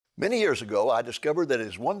Many years ago, I discovered that it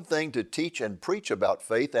is one thing to teach and preach about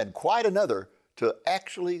faith and quite another to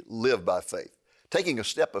actually live by faith. Taking a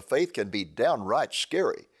step of faith can be downright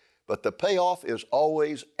scary, but the payoff is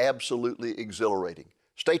always absolutely exhilarating.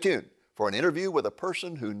 Stay tuned for an interview with a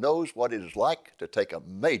person who knows what it is like to take a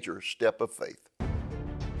major step of faith.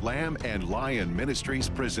 Lamb and Lion Ministries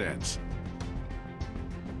presents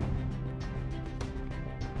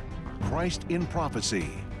Christ in Prophecy,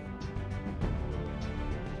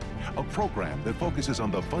 a program that focuses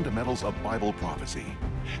on the fundamentals of Bible prophecy,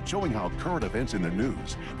 showing how current events in the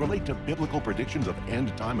news relate to biblical predictions of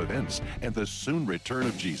end-time events and the soon return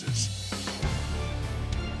of Jesus.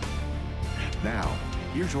 Now,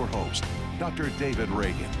 here's your host, Dr. David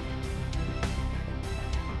Reagan.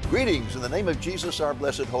 Greetings in the name of Jesus, our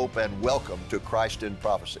blessed hope, and welcome to Christ in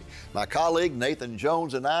Prophecy. My colleague Nathan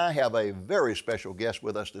Jones and I have a very special guest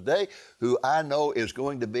with us today who I know is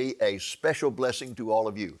going to be a special blessing to all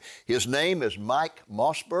of you. His name is Mike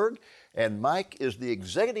Mossberg, and Mike is the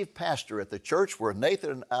executive pastor at the church where Nathan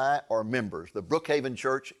and I are members, the Brookhaven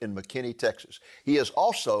Church in McKinney, Texas. He is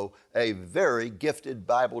also a very gifted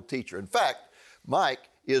Bible teacher. In fact, Mike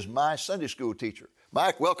is my Sunday school teacher.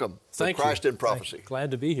 Mike, welcome to Christ in Prophecy.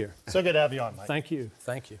 Glad to be here. So good to have you on, Mike. Thank you.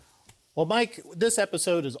 Thank you. Well, Mike, this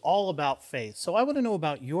episode is all about faith. So I want to know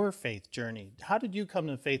about your faith journey. How did you come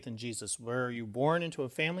to faith in Jesus? Were you born into a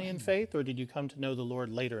family in faith, or did you come to know the Lord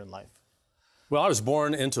later in life? Well, I was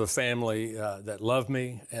born into a family that loved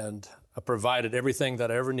me and provided everything that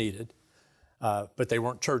I ever needed, but they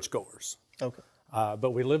weren't churchgoers. Okay.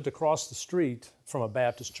 But we lived across the street from a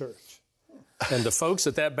Baptist church. And the folks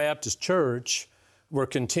at that Baptist church were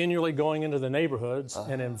continually going into the neighborhoods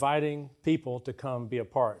and inviting people to come be a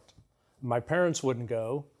part. My parents wouldn't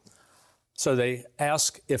go, so they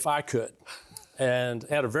asked if I could. And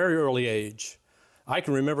at a very early age, I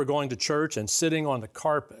can remember going to church and sitting on the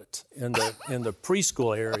carpet in the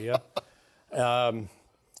preschool area,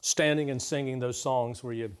 standing and singing those songs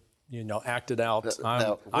where you acted out.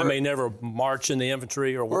 I may never march in the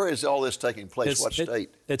infantry or where is all this taking place? What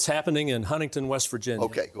state? It's happening in Huntington, West Virginia.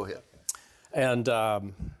 Okay, go ahead. And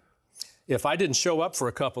if I didn't show up for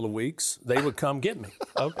a couple of weeks, they would come get me.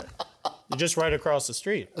 Okay. You're just right across the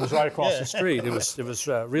street. It was right across the street. It was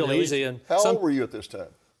real easy. And how old were you at this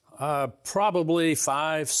time? Probably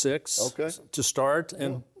 5, 6 to start.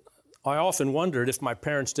 And I often wondered if my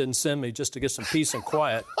parents didn't send me just to get some peace and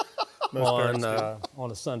quiet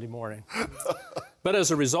on a Sunday morning. But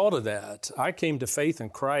as a result of that, I came to faith in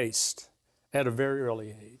Christ at a very early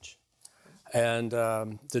age. And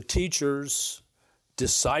the teachers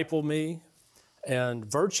discipled me, and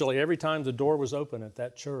virtually every time the door was open at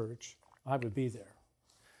that church, I would be there.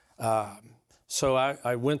 So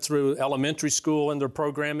I went through elementary school in their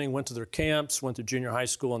programming, went to their camps, went to junior high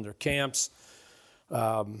school in their camps,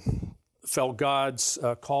 felt God's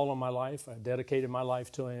call on my life. I dedicated my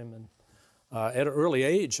life to Him, and at an early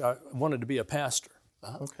age, I wanted to be a pastor.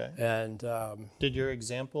 Okay. And did your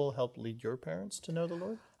example help lead your parents to know the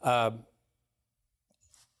Lord?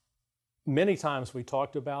 Many times we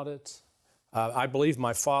talked about it. I believe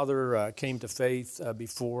my father came to faith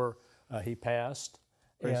before he passed.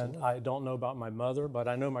 And I don't know about my mother, but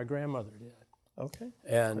I know my grandmother did. Okay.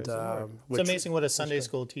 And it's amazing what a Sunday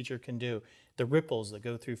school teacher can do, the ripples that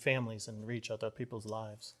go through families and reach other people's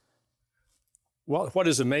lives. Well, what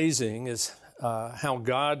is amazing is how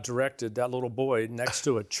God directed that little boy next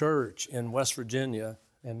to a church in West Virginia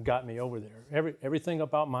and got me over there. Everything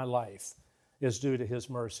about my life is due to His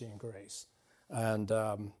mercy and grace. And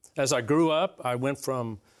as I grew up, I went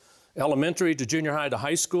from elementary to junior high to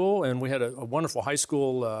high school, and we had a wonderful high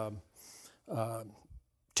school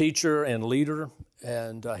teacher and leader,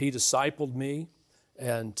 and he discipled me.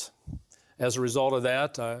 And as a result of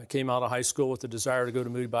that, I came out of high school with the desire to go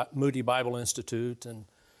to Moody Bible Institute and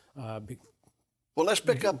well, let's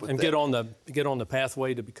pick up with and that. get on the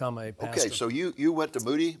pathway to become a pastor. Okay, so you went to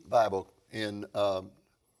Moody Bible in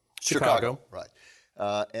Chicago. Right.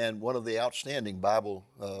 And one of the outstanding Bible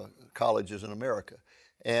colleges in America.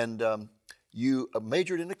 And you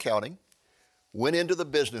majored in accounting, went into the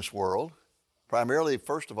business world, primarily,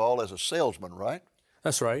 first of all, as a salesman, right?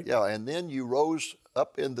 That's right. Yeah, and then you rose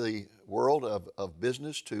up in the world of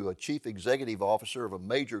business to a chief executive officer of a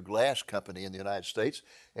major glass company in the United States,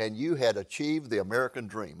 and you had achieved the American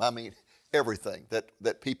dream. I mean, everything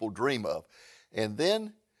that people dream of. And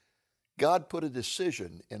then God put a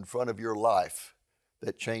decision in front of your life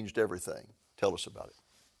that changed everything. Tell us about it.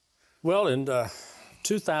 Well, in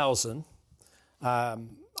 2000,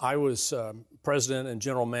 I was president and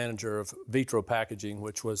general manager of Vitro Packaging,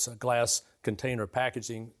 which was a glass container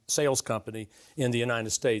packaging sales company in the United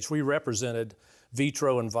States. We represented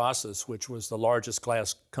Vitro Envases, which was the largest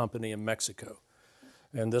glass company in Mexico.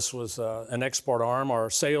 And this was an export arm. Our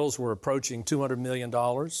sales were approaching $200 million.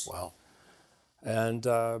 Wow. And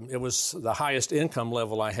it was the highest income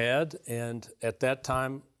level I had. And at that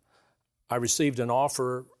time, I received an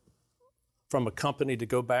offer from a company to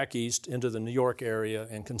go back east into the New York area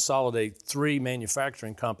and consolidate 3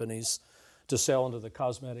 manufacturing companies to sell into the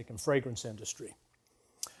cosmetic and fragrance industry.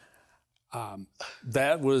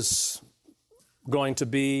 That was going to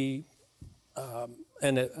be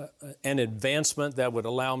an advancement that would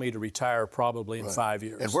allow me to retire probably in 5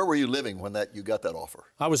 years. And where were you living when you got that offer?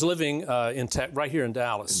 I was living right here in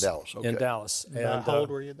Dallas. In Dallas, okay. In Dallas. And how old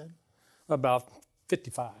were you then? About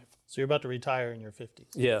 55. So you're about to retire in your 50s.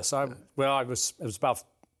 Yes, I was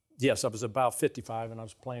about 55, and I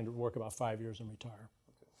was planning to work about 5 years and retire.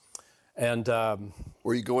 And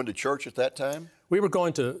were you going to church at that time? We were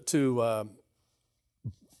going to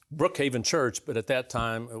Brookhaven Church, but at that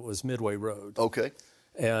time it was Midway Road. Okay.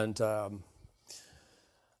 And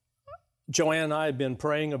Joanne and I had been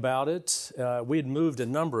praying about it. We had moved a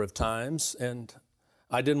number of times, and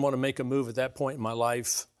I didn't want to make a move at that point in my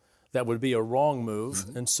life that would be a wrong move.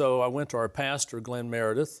 Mm-hmm. And so I went to our pastor, Glenn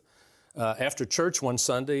Meredith, after church one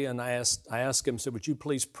Sunday, and I asked him, said, would you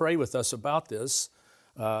please pray with us about this,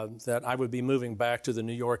 that I would be moving back to the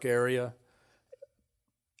New York area,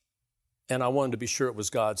 and I wanted to be sure it was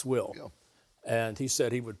God's will. Yeah. And he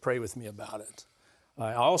said he would pray with me about it.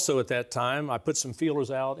 I also, at that time, I put some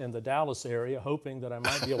feelers out in the Dallas area, hoping that I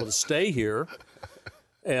might be able to stay here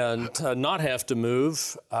and not have to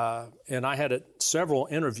move. And I had several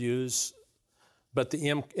interviews, but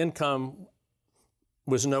the income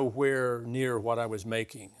was nowhere near what I was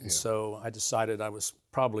making. Yeah. And so I decided I was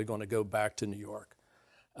probably going to go back to New York.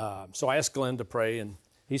 So I asked Glenn to pray, and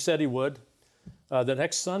he said he would. The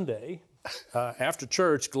next Sunday, after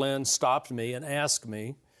church, Glenn stopped me and asked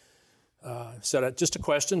me, said, just a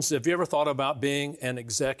question, have you ever thought about being an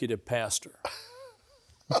executive pastor?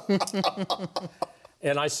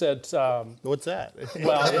 And I said, what's that?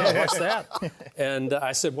 Well, yeah, what's that? And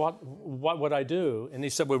I said, what would I do? And he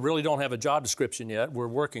said, we really don't have a job description yet. We're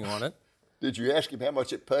working on it. Did you ask him how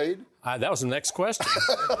much it paid? That was the next question.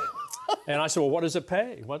 And I said, well, what does it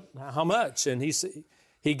pay? How much? And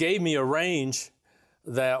he gave me a range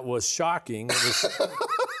that was shocking.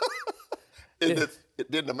 It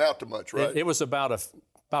didn't amount to much, right? It was about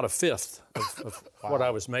a fifth of wow. what I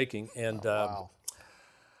was making. And wow.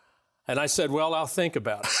 And I said, well, I'll think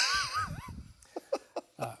about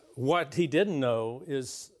it. What he didn't know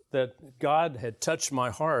is that God had touched my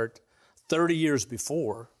heart 30 years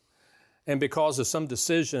before, and because of some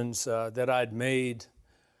decisions that I'd made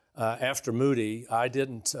after Moody, I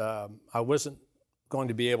wasn't going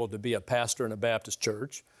to be able to be a pastor in a Baptist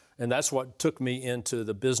church, and that's what took me into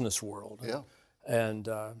the business world. Yeah. And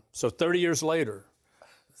so 30 years later,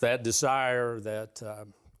 that desire that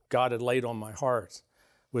God had laid on my heart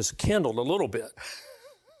was kindled a little bit.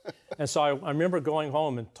 And so I remember going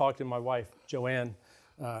home and talking to my wife, Joanne.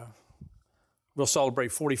 We'll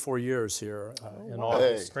celebrate 44 years here in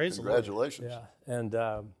August. Hey, congratulations. Yeah. And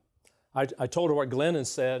I told her what Glenn had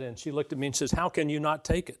said, and she looked at me and says, how can you not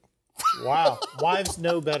take it? Wow. Wives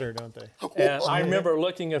know better, don't they? And I remember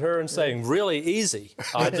looking at her and saying, really easy.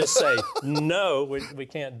 I just say, no, we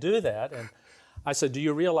can't do that. And I said, do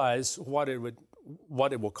you realize what it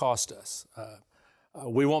will cost us?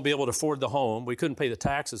 We won't be able to afford the home. We couldn't pay the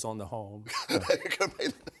taxes on the home.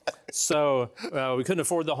 So we couldn't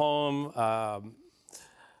afford the home.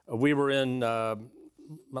 We were in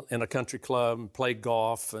a country club and played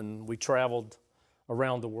golf, and we traveled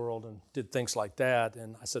around the world and did things like that.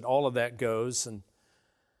 And I said, all of that goes. And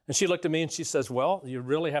she looked at me and she says, well, you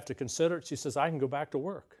really have to consider it. She says, I can go back to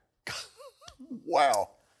work.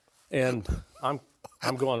 Wow. And I'm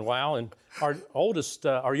going, wow. And our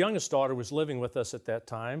youngest daughter was living with us at that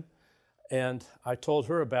time. And I told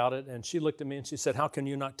her about it, and she looked at me and she said, how can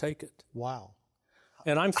you not take it? Wow.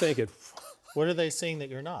 And I'm thinking, what are they seeing that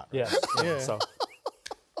you're not? Right? Yeah. So,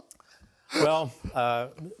 well,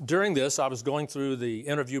 during this, I was going through the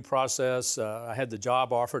interview process. I had the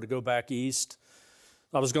job offer to go back east.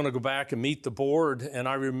 I was going to go back and meet the board, and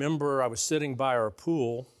I remember I was sitting by our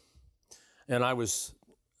pool, and I was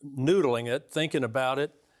noodling it, thinking about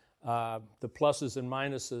it, the pluses and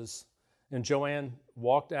minuses. And Joanne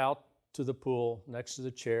walked out to the pool next to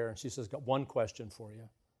the chair, and she says, got one question for you.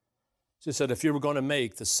 She said, if you were going to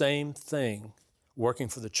make the same thing working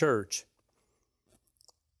for the church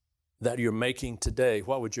that you're making today,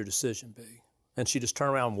 what would your decision be? And she just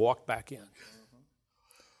turned around and walked back in.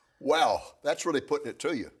 Wow, that's really putting it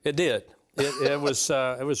to you. It did. It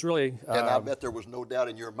was really. And I bet there was no doubt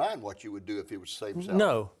in your mind what you would do if he was saved.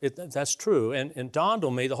 No, that's true. And dawned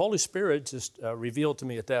on me, the Holy Spirit just revealed to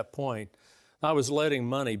me at that point, I was letting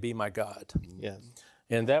money be my God. Yes.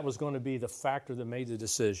 And that was going to be the factor that made the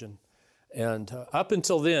decision. And up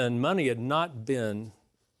until then, money had not been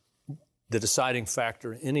the deciding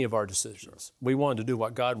factor in any of our decisions. We wanted to do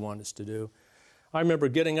what God wanted us to do. I remember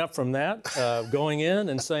getting up from that, going in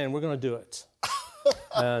and saying, we're going to do it.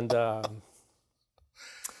 And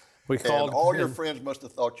we called. And all your friends must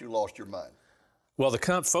have thought you lost your mind. Well,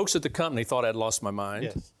 the folks at the company thought I'd lost my mind.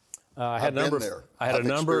 Yes. I had a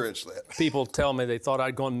number of people tell me they thought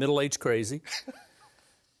I'd gone middle-aged crazy.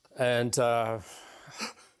 And,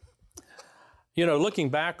 looking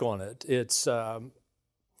back on it, it's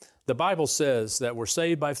the Bible says that we're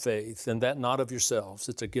saved by faith and that not of yourselves.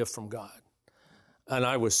 It's a gift from God. And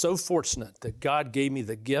I was so fortunate that God gave me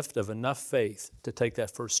the gift of enough faith to take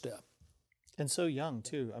that first step. And so young,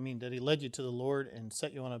 too. I mean, that he led you to the Lord and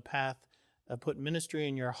set you on a path, put ministry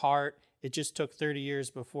in your heart. It just took 30 years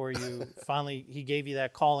before you finally, he gave you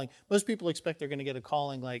that calling. Most people expect they're going to get a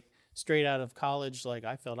calling like straight out of college, like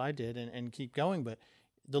I felt I did, and keep going. But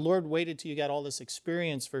the Lord waited till you got all this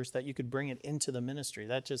experience first that you could bring it into the ministry.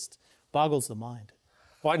 That just boggles the mind.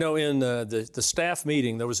 Well, I know in the staff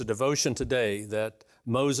meeting, there was a devotion today that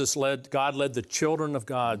God led the children of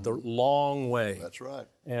God the long way. That's right.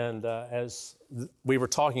 And as we were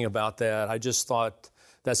talking about that, I just thought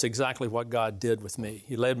that's exactly what God did with me.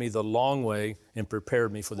 He led me the long way and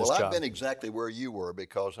prepared me for this job. Well, I've been exactly where you were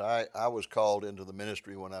because I was called into the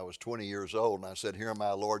ministry when I was 20 years old, and I said, here am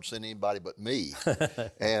I, Lord, send anybody but me.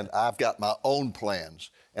 And I've got my own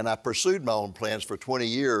plans. And I pursued my own plans for 20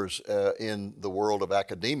 years in the world of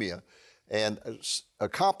academia and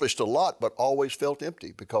accomplished a lot, but always felt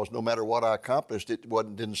empty because no matter what I accomplished, it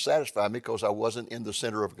didn't satisfy me because I wasn't in the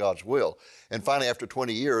center of God's will. And finally, after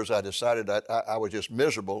 20 years, I decided I was just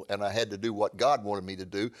miserable and I had to do what God wanted me to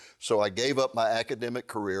do. So I gave up my academic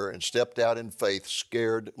career and stepped out in faith,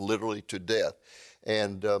 scared literally to death.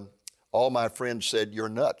 And all my friends said, you're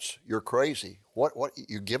nuts, you're crazy. What,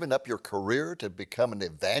 you're giving up your career to become an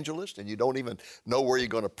evangelist and you don't even know where you're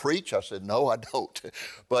going to preach? I said, no, I don't.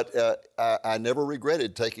 But I never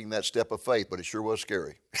regretted taking that step of faith, but it sure was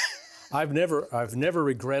scary. I've never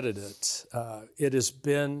regretted it. It has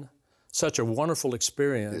been such a wonderful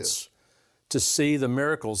experience to see the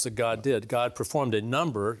miracles that God did. God performed a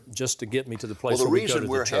number just to get me to the place where we go to the church.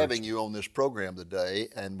 Well, the reason we're having you on this program today,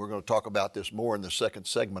 and we're going to talk about this more in the second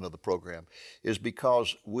segment of the program, is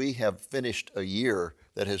because we have finished a year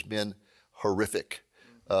that has been horrific.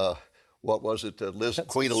 What was it?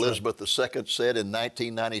 Queen Elizabeth II said in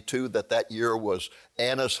 1992 that year was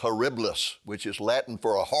Annus Horribilis, which is Latin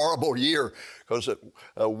for a horrible year, because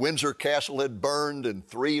Windsor Castle had burned and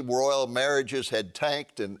 3 royal marriages had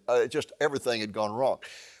tanked and just everything had gone wrong.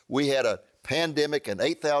 We had a pandemic, an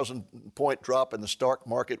 8,000-point drop in the stock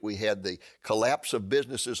market. We had the collapse of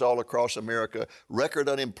businesses all across America, record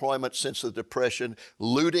unemployment since the Depression,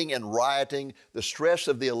 looting and rioting, the stress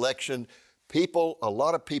of the election. A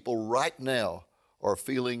lot of people right now are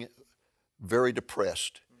feeling very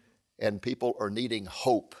depressed, and people are needing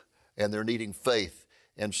hope, and they're needing faith.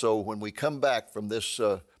 And so when we come back from this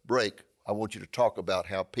break, I want you to talk about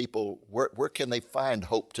how people, where can they find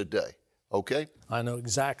hope today, okay? I know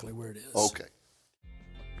exactly where it is. Okay.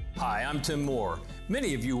 Hi, I'm Tim Moore.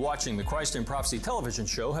 Many of you watching the Christ in Prophecy television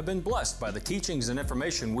show have been blessed by the teachings and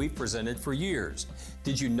information we've presented for years.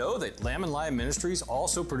 Did you know that Lamb and Lion Ministries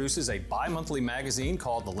also produces a bi-monthly magazine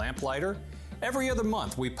called The Lamplighter? Every other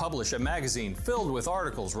month, we publish a magazine filled with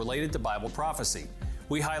articles related to Bible prophecy.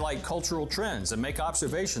 We highlight cultural trends and make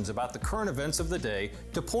observations about the current events of the day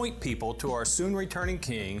to point people to our soon-returning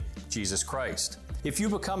King, Jesus Christ. If you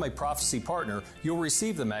become a prophecy partner, you'll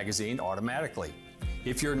receive the magazine automatically.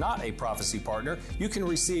 If you're not a prophecy partner, you can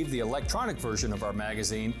receive the electronic version of our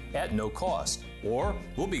magazine at no cost. Or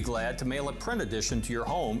we'll be glad to mail a print edition to your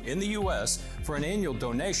home in the U.S. for an annual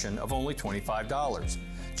donation of only $25.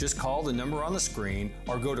 Just call the number on the screen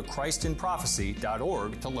or go to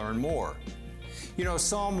christinprophecy.org to learn more. You know,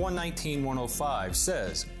 Psalm 119:105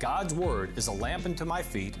 says, God's word is a lamp unto my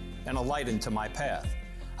feet and a light unto my path.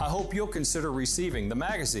 I hope you'll consider receiving the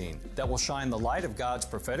magazine that will shine the light of God's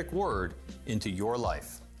prophetic word into your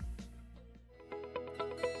life.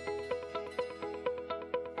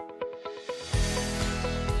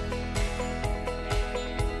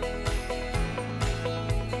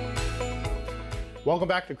 Welcome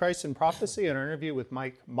back to Christ in Prophecy and our interview with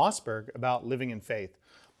Mike Mossberg about living in faith.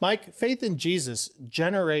 Mike, faith in Jesus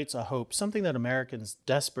generates a hope, something that Americans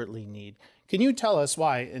desperately need. Can you tell us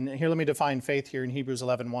why? And here, let me define faith here in Hebrews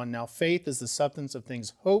 11:1. Now, faith is the substance of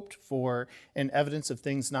things hoped for and evidence of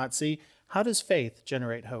things not seen. How does faith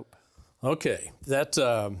generate hope? Okay, that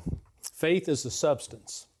faith is the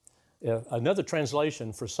substance. Another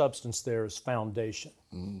translation for substance there is foundation.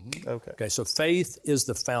 Mm-hmm. Okay, so faith is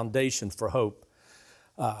the foundation for hope.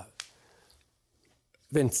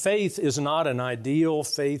 Then faith is not an ideal.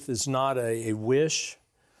 Faith is not a wish.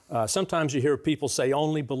 Sometimes you hear people say,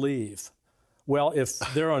 only believe. Well, if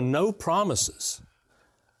there are no promises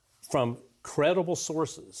from credible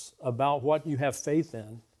sources about what you have faith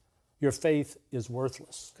in, your faith is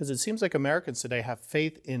worthless. Because it seems like Americans today have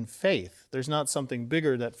faith in faith. There's not something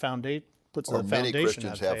bigger that puts the foundation. Many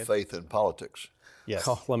Christians have faith in politics. Yes.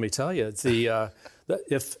 Oh, let me tell you,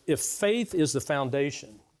 if faith is the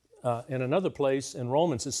foundation, in another place in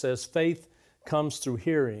Romans it says faith comes through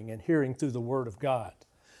hearing, and hearing through the Word of God.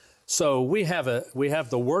 So we have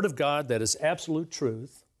the Word of God that is absolute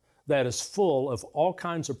truth, that is full of all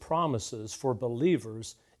kinds of promises for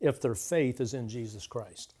believers if their faith is in Jesus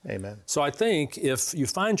Christ. Amen. So I think if you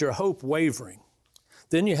find your hope wavering,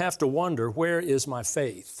 then you have to wonder, where is my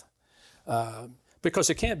faith? Because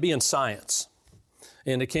it can't be in science,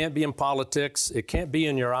 and it can't be in politics, it can't be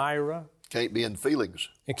in your IRA. Can't be in feelings.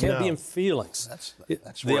 It can't be in feelings.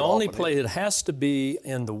 That's the only place, it has to be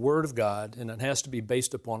in the Word of God, and it has to be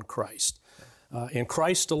based upon Christ. In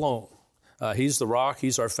Christ alone. He's the rock,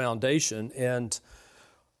 He's our foundation, and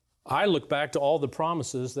I look back to all the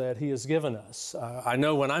promises that He has given us. I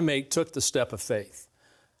know when I took the step of faith,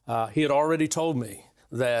 He had already told me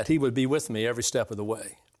that He would be with me every step of the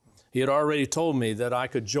way. He had already told me that I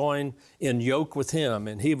could join in yoke with Him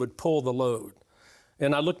and He would pull the load.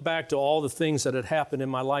 And I look back to all the things that had happened in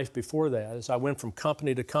my life before that. As I went from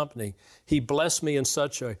company to company, He blessed me in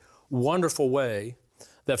such a wonderful way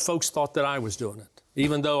that folks thought that I was doing it,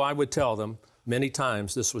 even though I would tell them many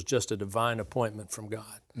times this was just a divine appointment from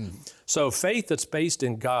God. So faith that's based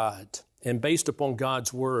in God and based upon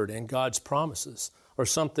God's Word and God's promises are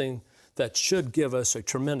something that should give us a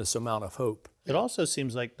tremendous amount of hope. It also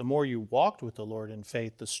seems like the more you walked with the Lord in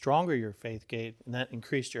faith, the stronger your faith gave, and that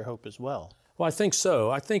increased your hope as well. Well, I think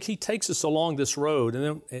so. I think He takes us along this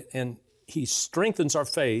road, and He strengthens our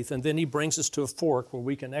faith, and then He brings us to a fork where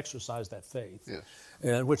we can exercise that faith,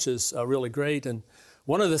 and which is really great. And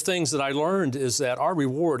one of the things that I learned is that our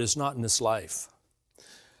reward is not in this life.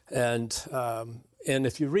 And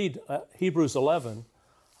if you read Hebrews 11,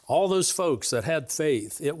 all those folks that had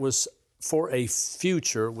faith, it was for a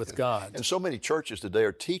future with God. And so many churches today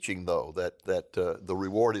are teaching, though, that the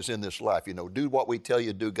reward is in this life. You know, do what we tell you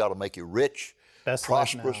to do. God will make you rich,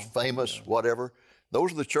 prosperous, famous, whatever.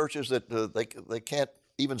 Those are the churches that they can't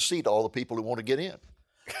even seat all the people who want to get in.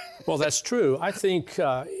 Well, that's true. I think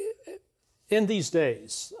in these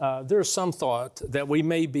days, there's some thought that we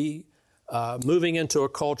may be moving into a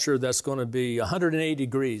culture that's going to be 180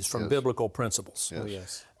 degrees from biblical principles. Yes. Oh,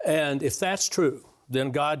 yes. And if that's true,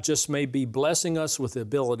 then God just may be blessing us with the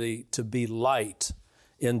ability to be light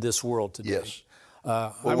in this world today. Yes.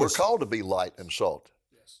 We're called to be light and salt,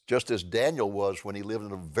 just as Daniel was when he lived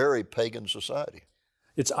in a very pagan society.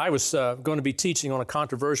 I was going to be teaching on a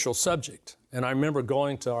controversial subject, and I remember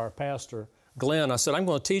going to our pastor, Glenn. I said, I'm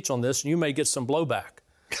going to teach on this, and you may get some blowback.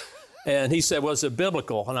 And he said, well, is it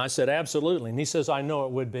biblical? And I said, absolutely. And he says, I know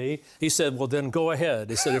it would be. He said, well, then go ahead.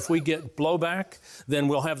 He said, if we get blowback, then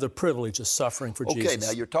we'll have the privilege of suffering for Jesus. Okay,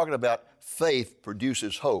 now you're talking about faith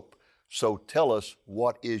produces hope. So tell us,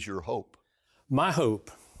 what is your hope? My hope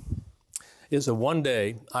is that one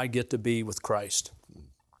day I get to be with Christ.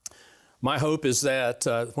 My hope is that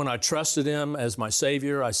when I trusted Him as my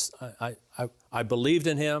Savior, I believed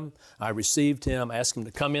in Him, I received Him, asked Him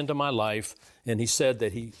to come into my life, and He said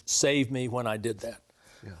that He saved me when I did that.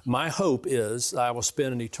 Yeah. My hope is I will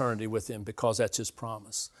spend an eternity with Him because that's His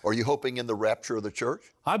promise. Are you hoping in the rapture of the church?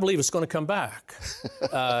 I believe it's going to come back.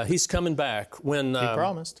 He's coming back. He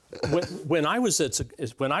promised. When I was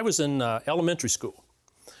in elementary school,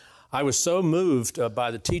 I was so moved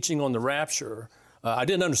by the teaching on the rapture. I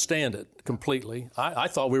didn't understand it completely. I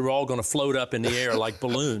thought we were all going to float up in the air like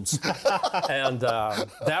balloons. And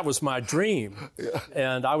that was my dream. Yeah.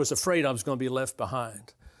 And I was afraid I was going to be left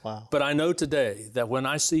behind. Wow. But I know today that when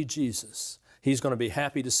I see Jesus, He's going to be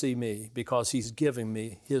happy to see me because He's giving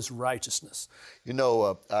me His righteousness. You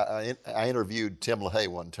know, I interviewed Tim LaHaye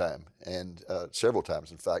one time, and several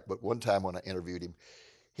times, in fact, but one time when I interviewed him,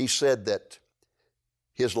 he said that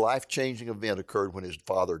his life-changing event occurred when his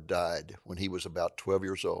father died when he was about 12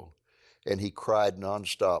 years old, and he cried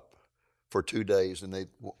nonstop for 2 days, and they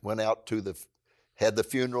went out to the had the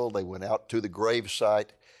funeral, they went out to the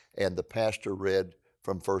gravesite, and the pastor read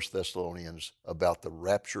from 1 Thessalonians about the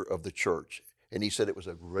rapture of the church. And he said it was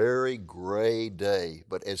a very gray day,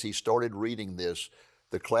 but as he started reading this,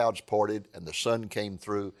 the clouds parted and the sun came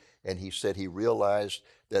through, and he said he realized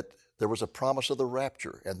that there was a promise of the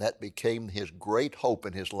rapture, and that became his great hope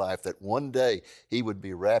in his life, that one day he would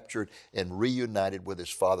be raptured and reunited with his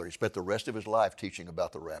Father. He spent the rest of his life teaching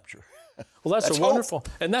about the rapture. Well, that's a wonderful, hope.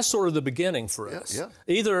 And that's sort of the beginning for us. Yeah.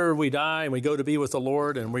 Either we die and we go to be with the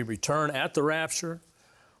Lord and we return at the rapture,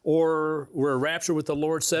 or we're raptured with the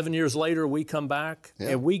Lord. 7 years later, we come back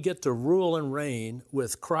and we get to rule and reign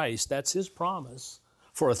with Christ. That's His promise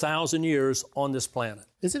for 1,000 years on this planet.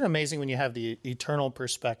 Isn't it amazing when you have the eternal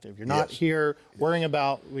perspective? You're not here worrying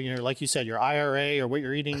about, like you said, your IRA or what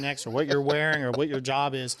you're eating next or what you're wearing or what your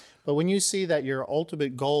job is. But when you see that your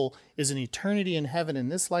ultimate goal is an eternity in heaven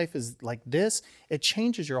and this life is like this, it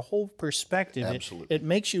changes your whole perspective. Absolutely. It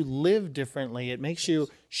makes you live differently. It makes you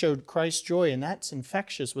show Christ's joy, and that's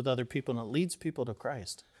infectious with other people, and it leads people to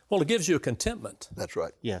Christ. Well, it gives you a contentment. That's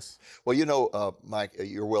right. Yes. Well, Mike,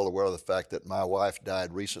 you're well aware of the fact that my wife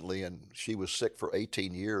died recently, and she was sick for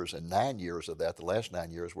 18 years, and 9 years of that, the last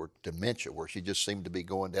 9 years, were dementia, where she just seemed to be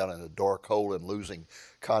going down in a dark hole and losing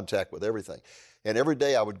contact with everything. And every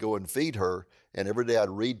day I would go and feed her, and every day I'd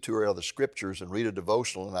read to her out of the Scriptures and read a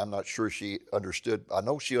devotional, and I'm not sure she understood. I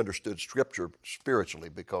know she understood Scripture spiritually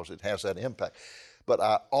because it has that impact. But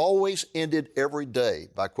I always ended every day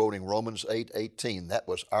by quoting Romans 8:18. That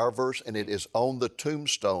was our verse, and it is on the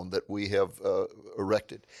tombstone that we have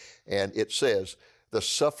erected. And it says, "The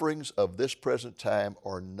sufferings of this present time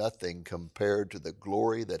are nothing compared to the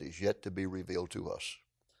glory that is yet to be revealed to us."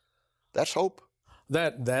 That's hope.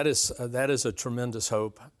 That is a tremendous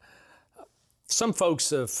hope. Some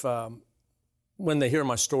folks have, when they hear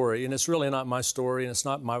my story, and it's really not my story, and it's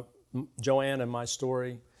not Joanne and my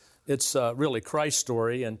story, it's really Christ's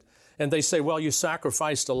story, and they say, "Well, you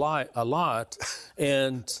sacrificed a lot,"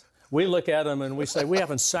 and we look at them and we say, "We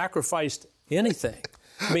haven't sacrificed anything."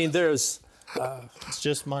 I mean, there's it's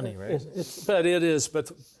just money, right?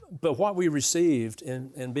 But what we received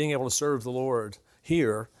in being able to serve the Lord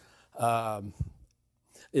here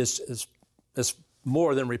is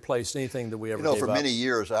more than replaced anything that we ever gave for up. many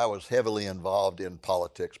years I was heavily involved in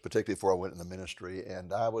politics, particularly before I went in the ministry,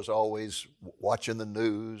 and I was always watching the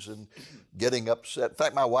news and getting upset. In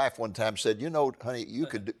fact, my wife one time said, "Honey, you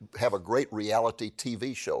could have a great reality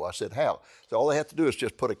TV show." I said, "How?" So all they have to do is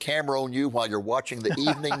just put a camera on you while you're watching the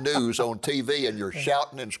evening news on TV, and you're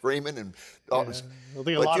shouting and screaming and all this. I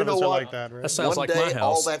think a lot of us are like that, right? That sounds One like day, my house.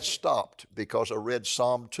 all that stopped because I read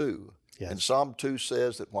Psalm 2. Yes. And Psalm 2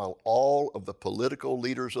 says that while all of the political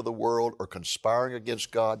leaders of the world are conspiring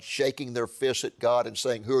against God, shaking their fists at God and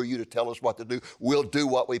saying, "Who are you to tell us what to do? We'll do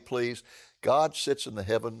what we please," God sits in the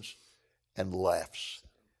heavens and laughs.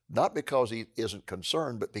 Not because He isn't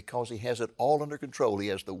concerned, but because He has it all under control. He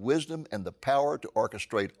has the wisdom and the power to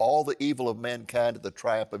orchestrate all the evil of mankind to the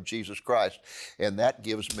triumph of Jesus Christ. And that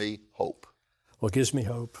gives me hope. Well, it gives me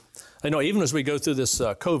hope. Even as we go through this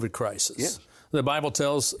COVID crisis, Yes. The Bible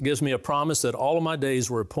gives me a promise that all of my days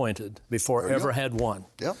were appointed before I ever had one.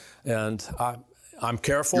 Yeah. And I'm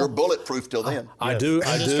careful. You're bulletproof till then. I do.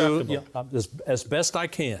 Indestructible. As best I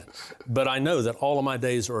can. But I know that all of my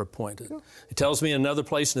days are appointed. He tells me in another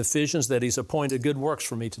place in Ephesians that He's appointed good works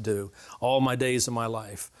for me to do all my days of my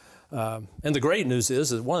life. And the great news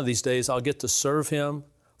is that one of these days I'll get to serve Him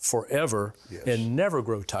forever and never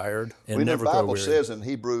grow tired and never grow weary. The Bible says in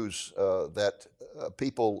Hebrews that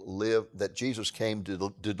people live, that Jesus came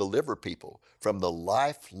to deliver people from the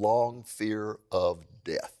lifelong fear of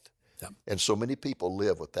death. Yeah. And so many people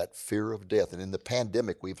live with that fear of death. And in the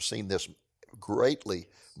pandemic, we've seen this greatly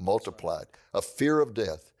multiplied, a fear of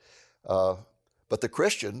death. But the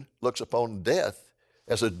Christian looks upon death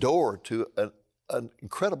as a door to an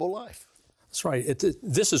incredible life. That's right.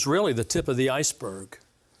 This is really the tip of the iceberg.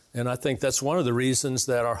 And I think that's one of the reasons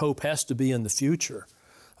that our hope has to be in the future.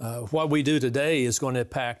 What we do today is going to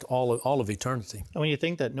impact all of eternity. And when you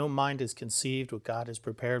think that no mind is conceived what God has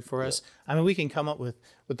prepared for us, we can come up with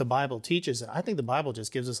what the Bible teaches. And I think the Bible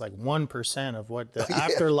just gives us like 1% of what the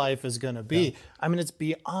afterlife is going to be. Yeah. It's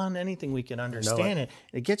beyond anything we can understand.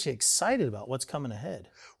 It gets you excited about what's coming ahead.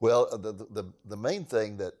 Well, the main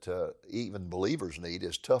thing that even believers need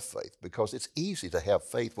is tough faith, because it's easy to have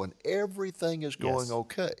faith when everything is going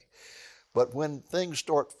okay. But when things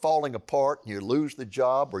start falling apart and you lose the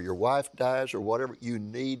job or your wife dies or whatever, you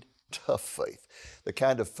need tough faith. The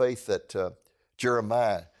kind of faith that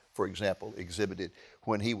Jeremiah, for example, exhibited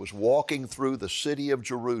when he was walking through the city of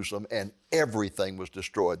Jerusalem and everything was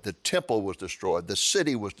destroyed. The temple was destroyed. The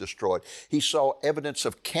city was destroyed. He saw evidence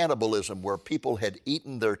of cannibalism where people had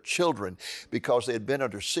eaten their children because they had been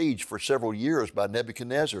under siege for several years by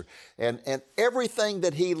Nebuchadnezzar. And everything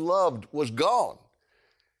that he loved was gone.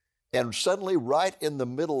 And suddenly, right in the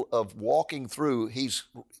middle of walking through, he's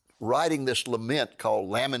writing this lament called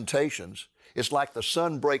Lamentations. It's like the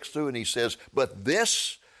sun breaks through and he says, "But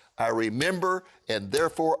this I remember, and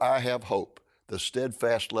therefore I have hope. The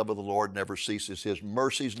steadfast love of the Lord never ceases. His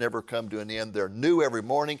mercies never come to an end. They're new every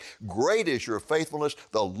morning. Great is your faithfulness.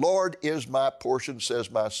 The Lord is my portion,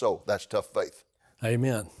 says my soul." That's tough faith.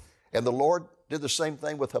 Amen. And the Lord did the same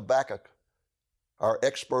thing with Habakkuk, our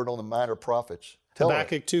expert on the minor prophets.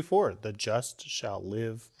 Habakkuk 2:4, the just shall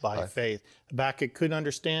live by faith. Habakkuk couldn't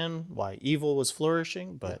understand why evil was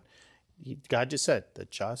flourishing, but God just said, the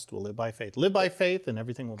just will live by faith. Live by faith and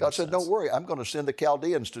everything will be God said, "Don't worry, I'm going to send the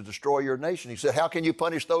Chaldeans to destroy your nation." He said, "How can you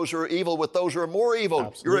punish those who are evil with those who are more evil?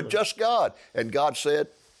 Absolutely. You're a just God." And God said,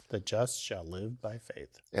 the just shall live by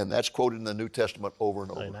faith. And that's quoted in the New Testament over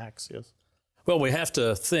and over. In Acts, yes. Well, we have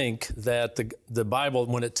to think that the Bible,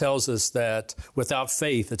 when it tells us that without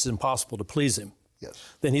faith it's impossible to please Him, Yes.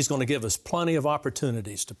 then He's going to give us plenty of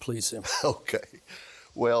opportunities to please Him. Okay.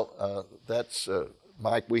 Well, that's,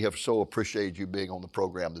 Mike, we have so appreciated you being on the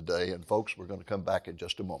program today. And folks, we're going to come back in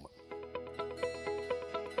just a moment.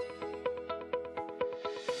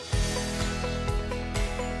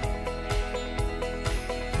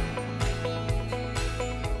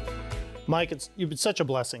 Mike, you've been such a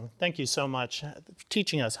blessing. Thank you so much for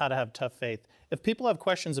teaching us how to have tough faith. If people have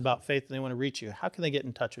questions about faith and they want to reach you, how can they get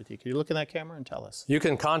in touch with you? Can you look in that camera and tell us? You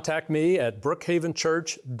can contact me at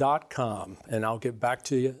brookhavenchurch.com, and I'll get back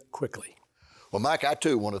to you quickly. Well, Mike, I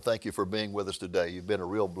too want to thank you for being with us today. You've been a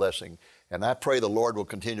real blessing, and I pray the Lord will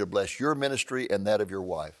continue to bless your ministry and that of your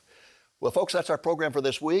wife. Well, folks, that's our program for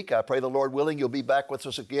this week. I pray the Lord willing you'll be back with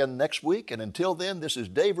us again next week. And until then, this is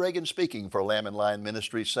Dave Reagan speaking for Lamb and Lion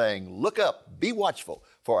Ministries saying, "Look up, be watchful,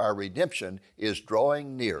 for our redemption is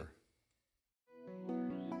drawing near."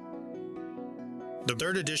 The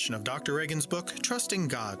third edition of Dr. Reagan's book, Trusting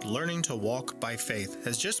God, Learning to Walk by Faith,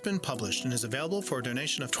 has just been published and is available for a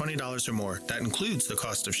donation of $20 or more. That includes the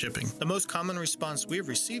cost of shipping. The most common response we have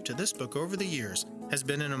received to this book over the years has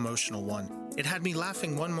been an emotional one. It had me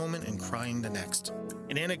laughing one moment and crying the next.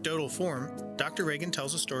 In anecdotal form, Dr. Reagan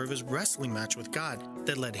tells a story of his wrestling match with God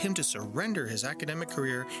that led him to surrender his academic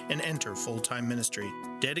career and enter full-time ministry,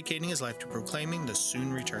 dedicating his life to proclaiming the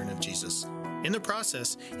soon return of Jesus. In the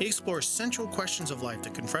process, he explores central questions of life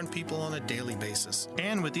that confront people on a daily basis.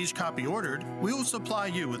 And with each copy ordered, we will supply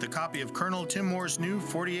you with a copy of Colonel Tim Moore's new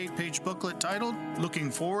 48-page booklet titled,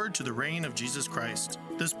 Looking Forward to the Reign of Jesus Christ.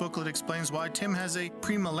 This booklet explains why Tim has a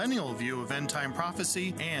premillennial view of end-time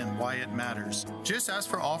prophecy and why it matters. Just ask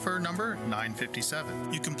for offer number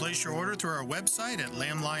 957. You can place your order through our website at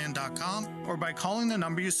lamblion.com or by calling the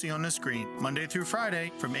number you see on the screen, Monday through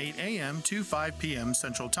Friday from 8 a.m. to 5 p.m.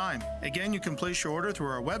 Central Time. Again, you can place your order through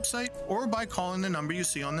our website or by calling the number you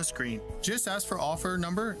see on the screen. Just ask for offer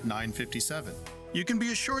number 957. You can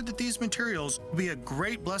be assured that these materials will be a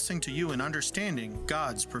great blessing to you in understanding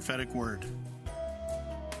God's prophetic word.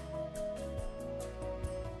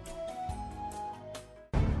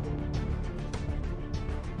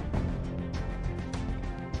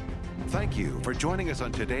 Thank you for joining us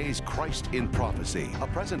on today's Christ in Prophecy, a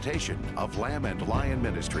presentation of Lamb and Lion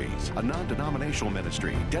Ministries, a non-denominational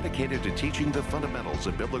ministry dedicated to teaching the fundamentals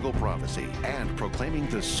of biblical prophecy and proclaiming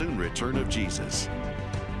the soon return of Jesus.